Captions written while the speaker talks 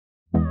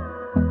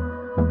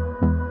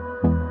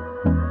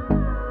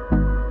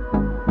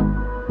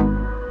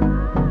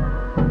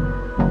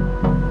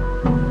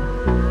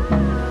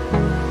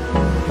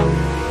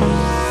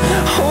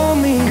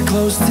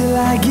close till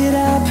I get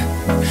up.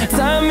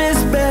 Time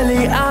is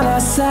barely on our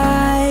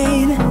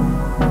side.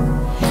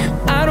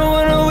 I don't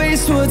wanna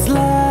waste what's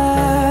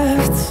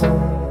left.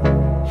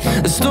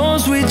 The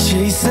storms we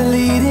chase are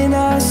leading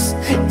us,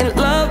 and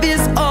love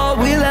is all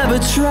we'll ever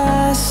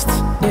trust.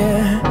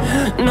 Yeah,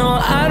 no,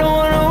 I don't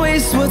wanna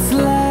waste what's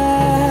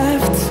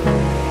left.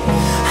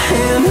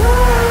 And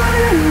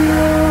on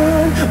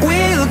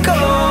we'll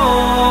go,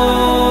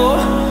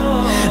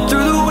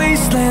 through the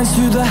wastelands,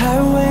 through the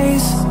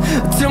highways,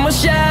 till my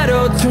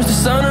shadow turns to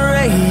sun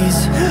rays.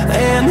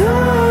 And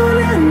on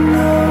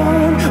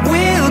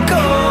we'll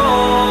go,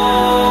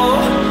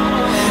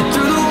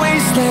 through the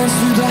wastelands,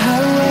 through the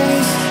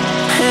highways,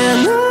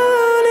 and on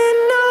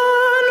we'll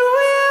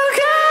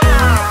go.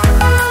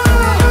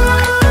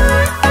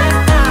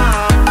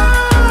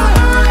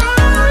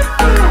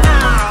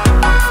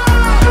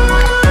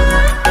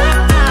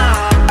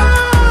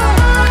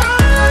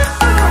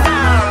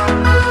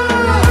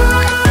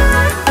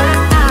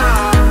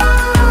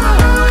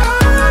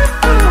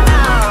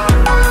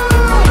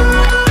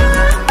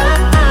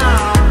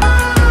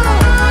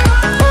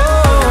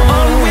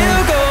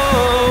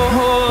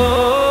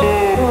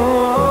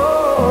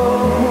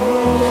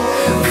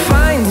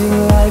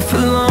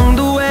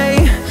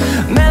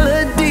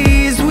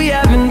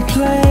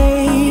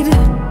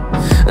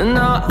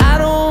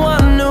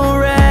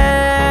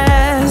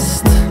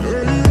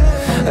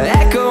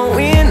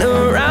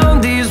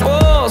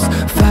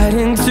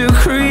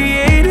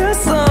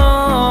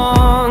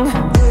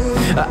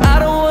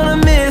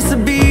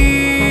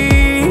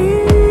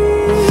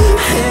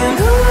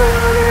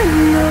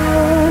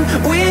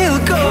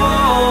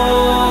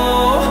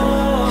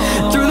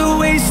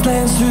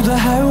 Through the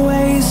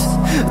highways,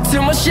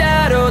 till my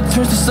shadow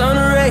turns to sun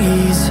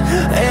rays.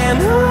 And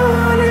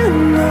on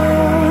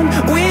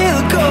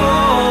we'll go,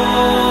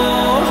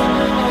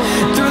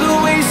 through the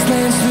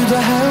wastelands, through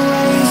the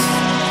highways,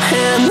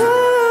 and on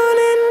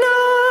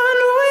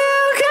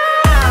we'll go.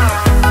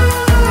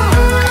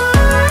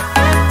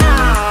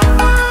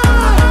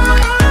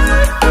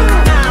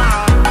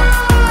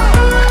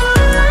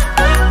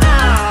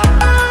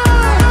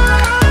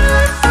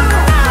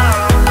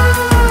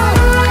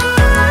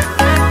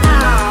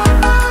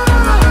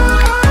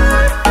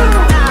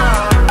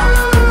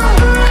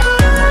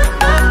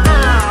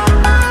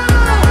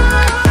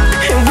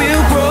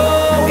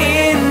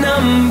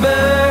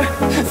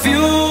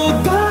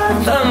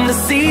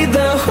 See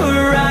the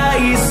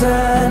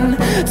horizon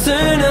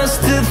turn us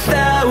to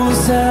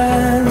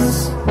thousands,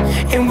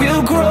 and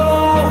we'll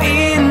grow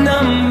in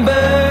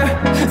number,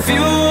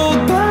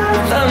 fueled by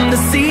them. To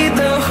see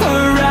the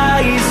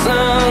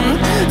horizon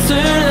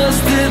turn us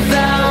to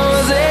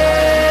thousands,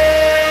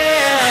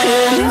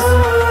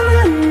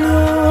 and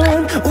on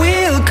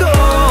we'll go,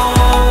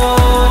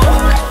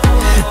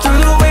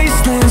 through the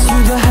wastelands,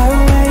 through the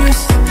highways,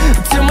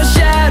 till my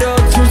shadow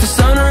turns to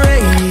sun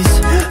rays.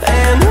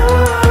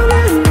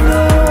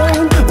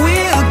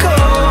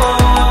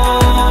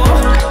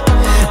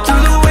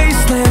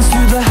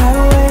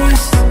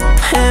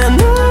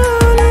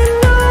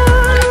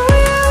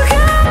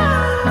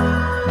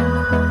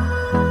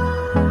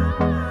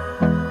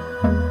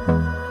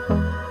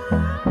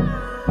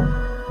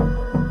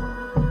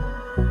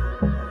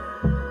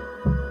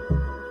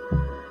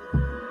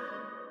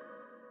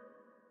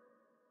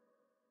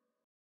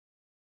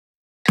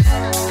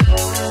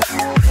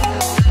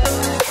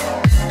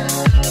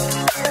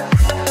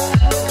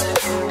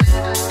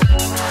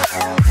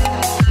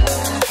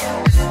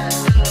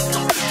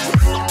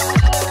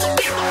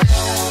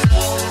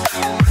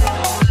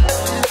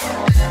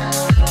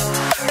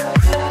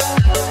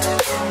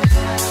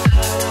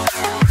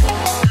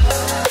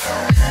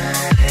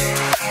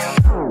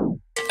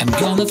 And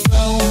gonna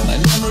throw my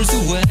memories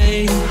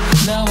away.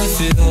 Now I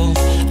feel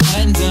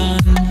I'm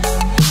done,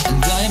 and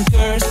I am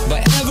cursed by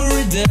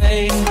every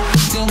day,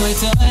 till my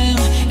time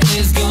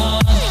is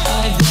gone.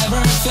 I've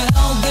never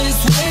felt this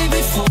way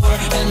before,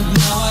 and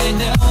now I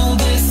know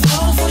this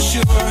all for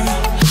sure.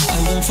 I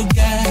won't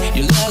forget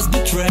your last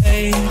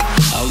betray.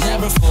 I'll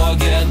never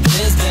forget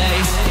this day.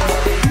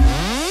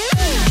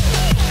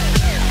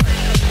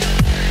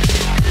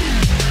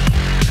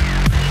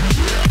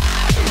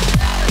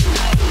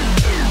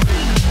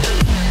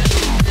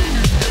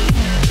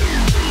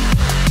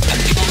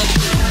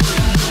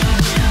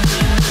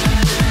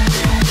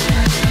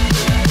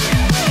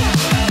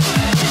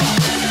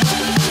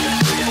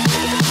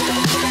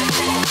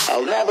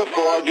 Never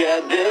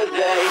forget this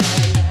day.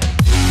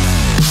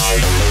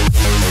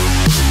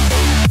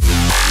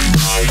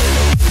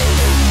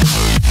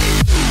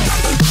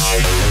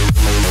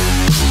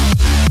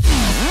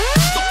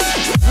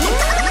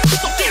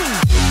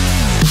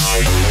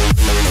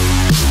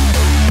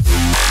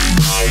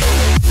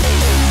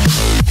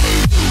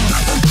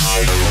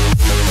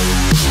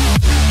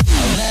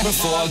 I'll never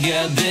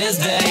forget this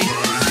day.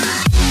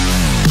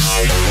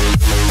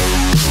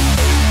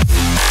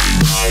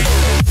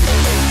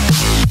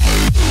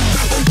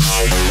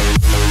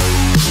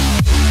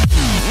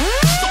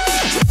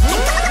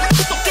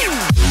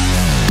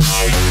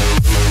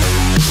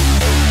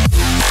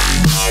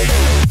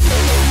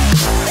 I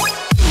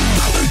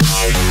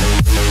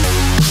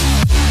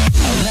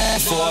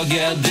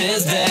forget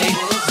this day.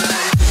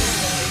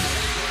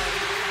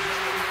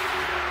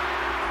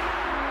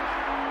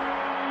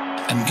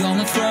 I'm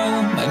gonna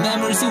throw my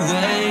memories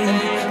away.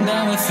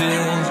 Now I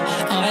feel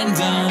I'm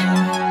done,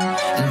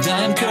 and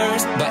I'm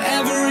cursed by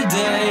every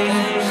day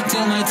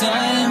till my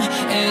time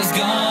is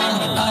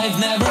gone. I've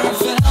never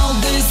felt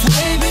this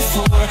way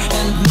before,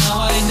 and now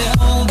I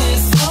know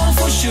this all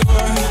for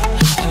sure.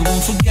 I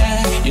won't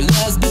forget your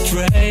last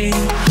betray.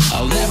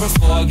 I'll never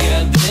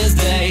forget this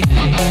day.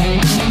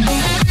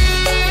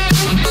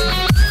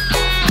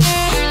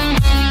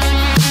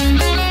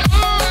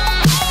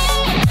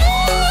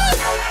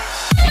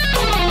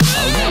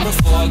 I'll never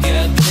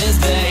forget this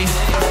day.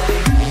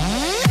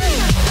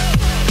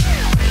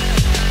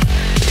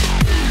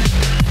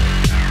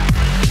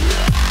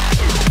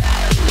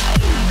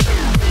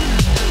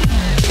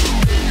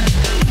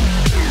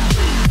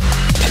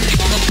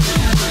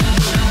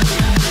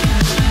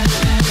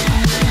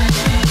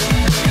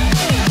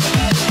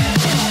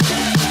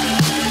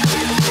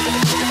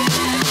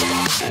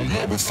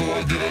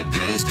 Forget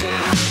this day.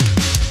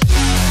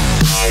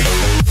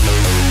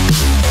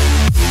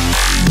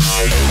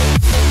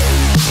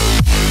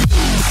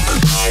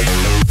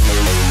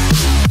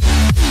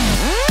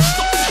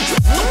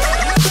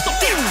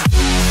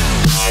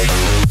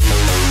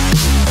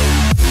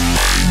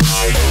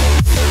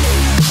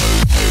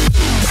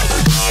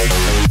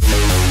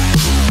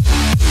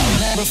 I'll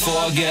never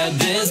forget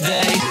this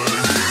day.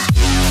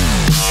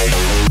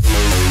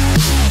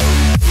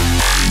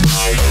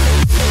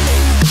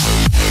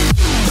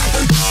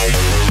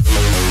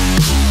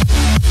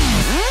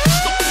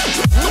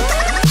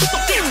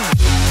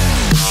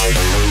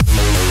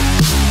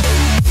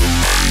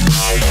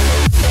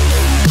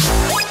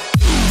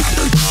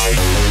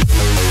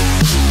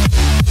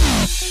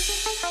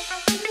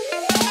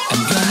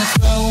 I'm gonna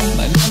throw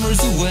my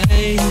memories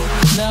away.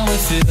 Now I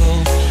feel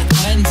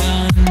I'm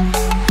done,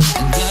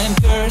 and I'm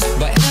cursed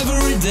by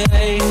every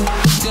day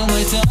till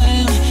my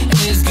time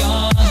is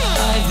gone.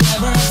 I've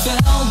never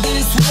felt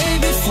this way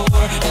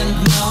before, and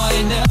now I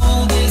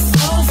know this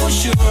all for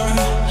sure. I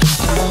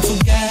won't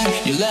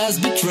forget your last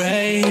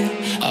betray.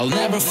 I'll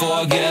never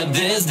forget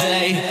this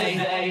day.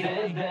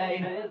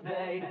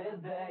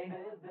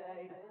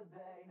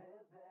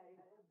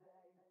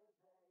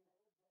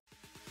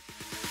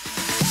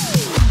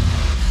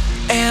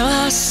 Am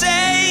I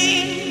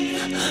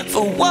sane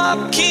for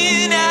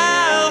walking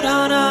out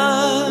on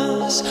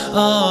us?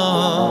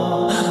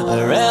 Oh,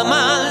 or am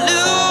I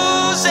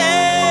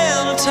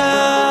losing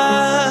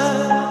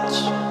touch?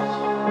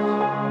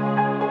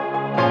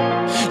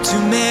 Too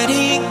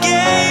many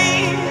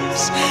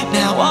games,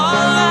 now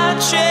all our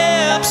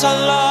chips are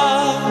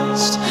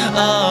lost.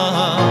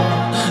 Oh,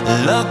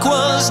 luck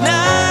was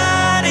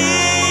not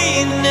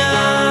enough.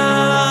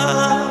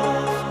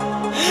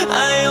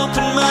 I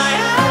opened my eyes.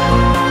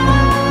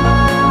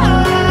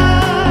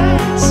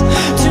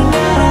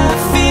 Tonight I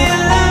feel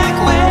like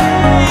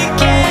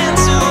waking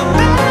to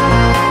life.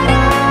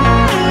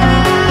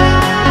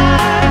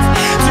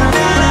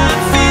 Tonight I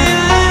feel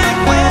like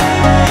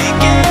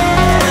waking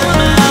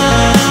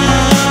up.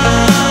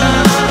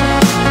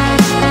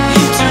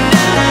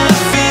 Tonight I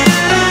feel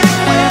like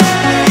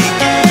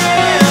waking up.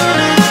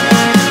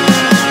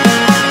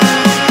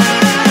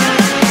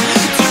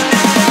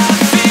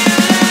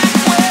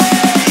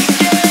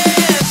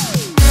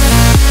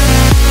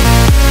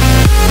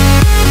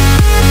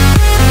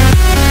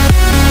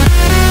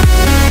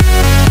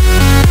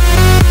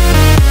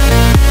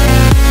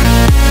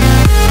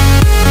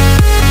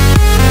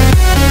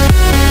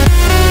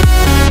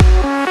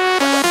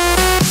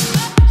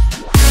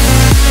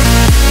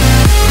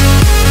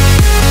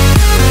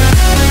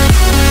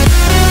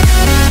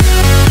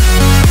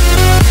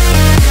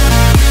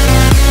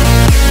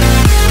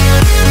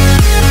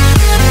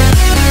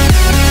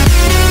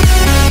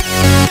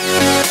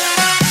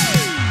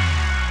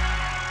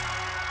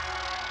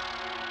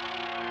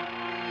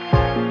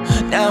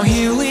 Now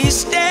here we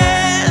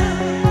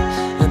stand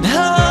and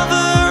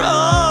hover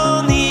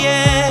on the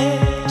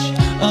edge.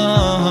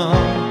 Oh,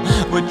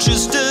 we're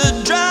just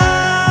a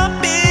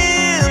drop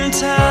in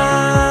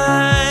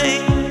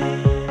time.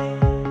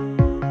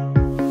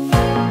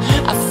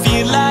 I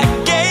feel like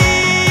I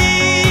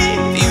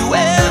gave you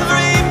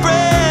every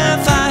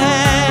breath I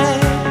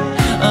had.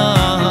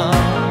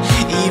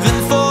 Even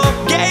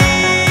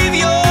forgave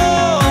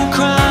your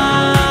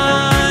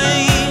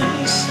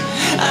crimes.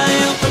 I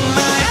opened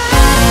my eyes.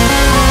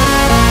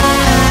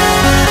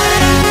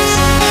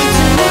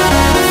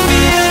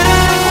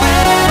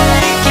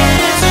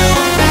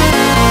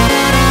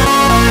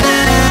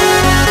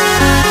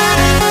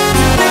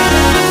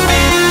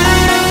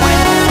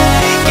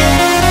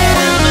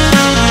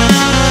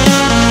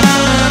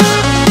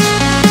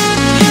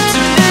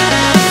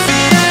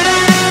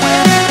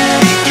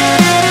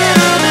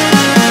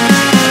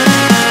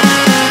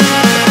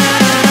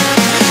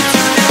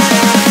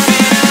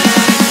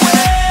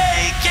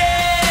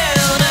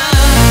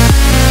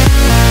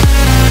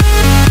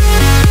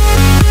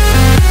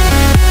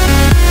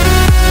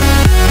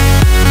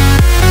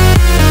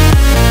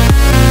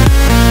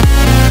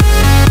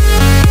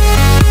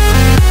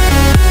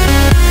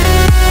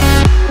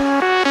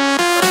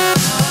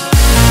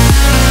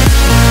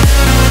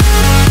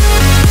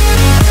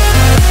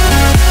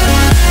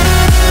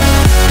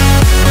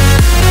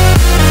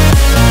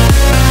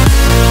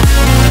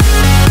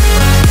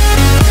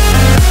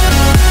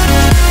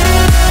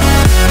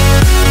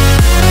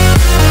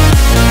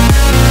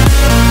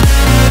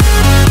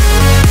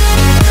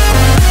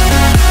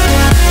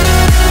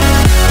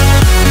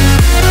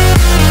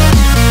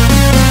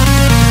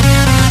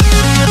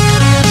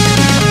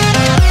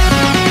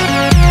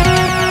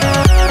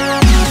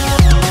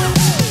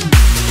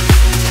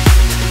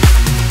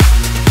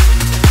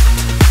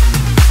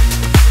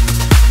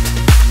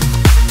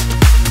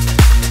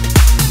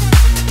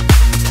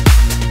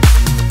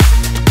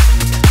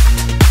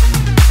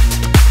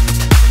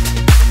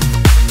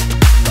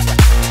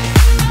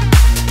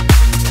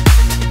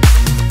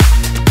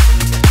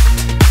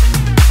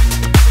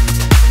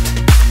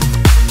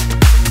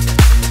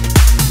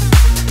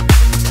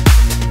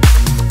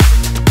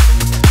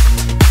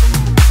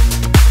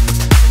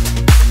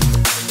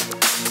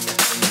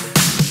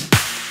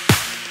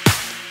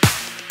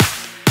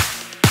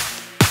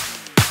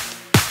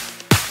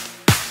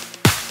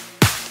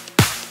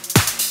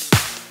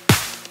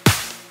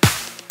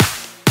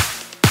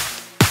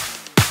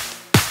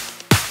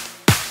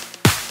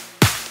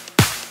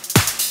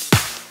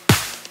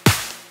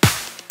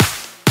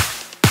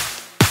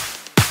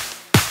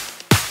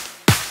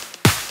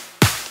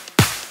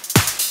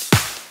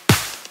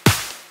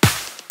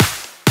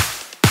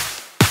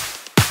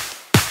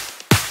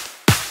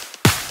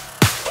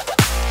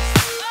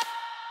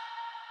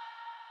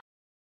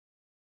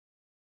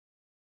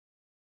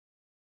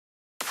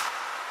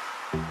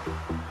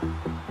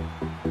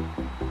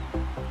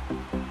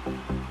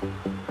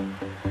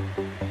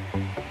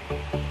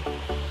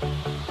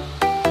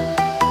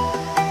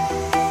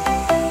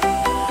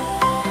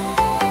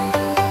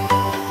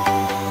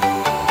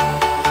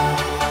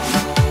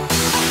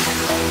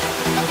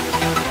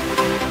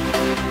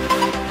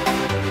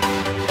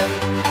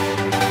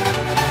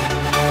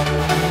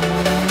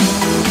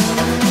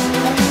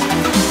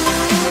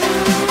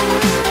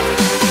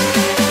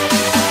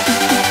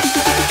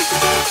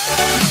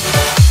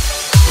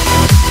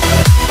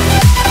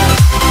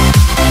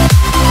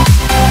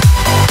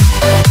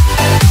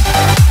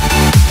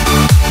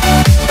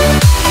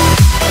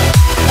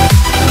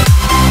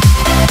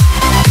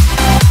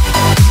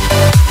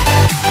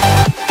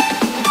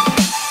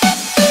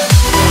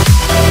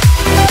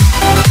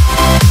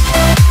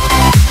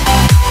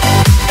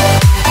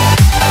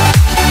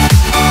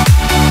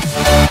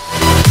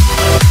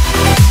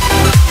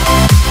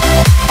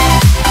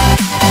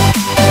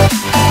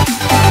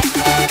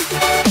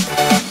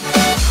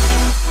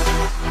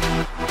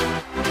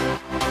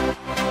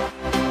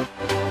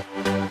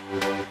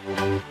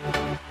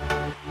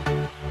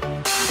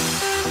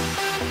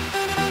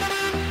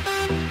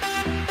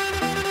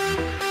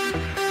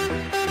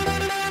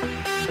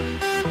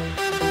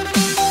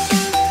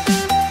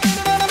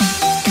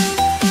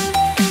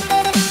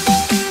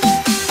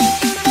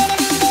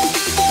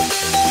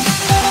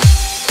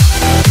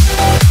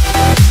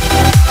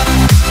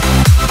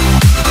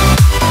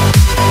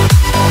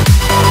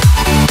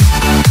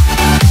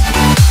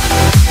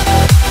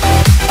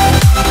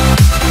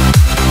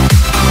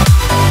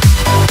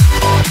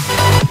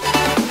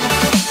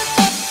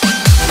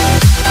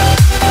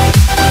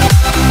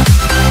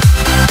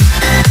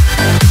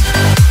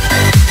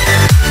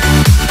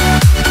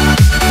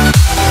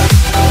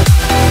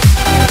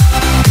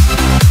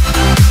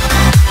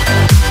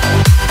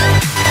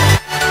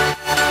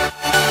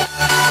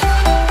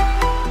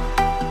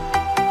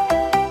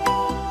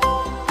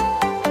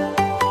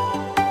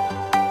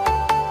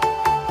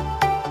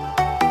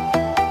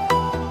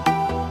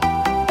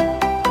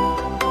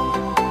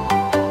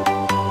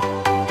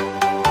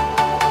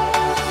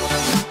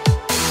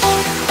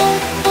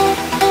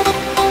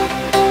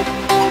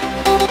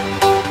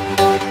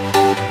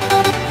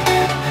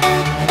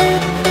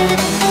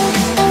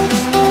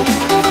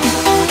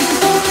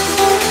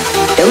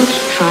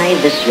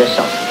 this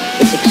yourself.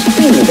 It's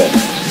extremely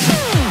dangerous.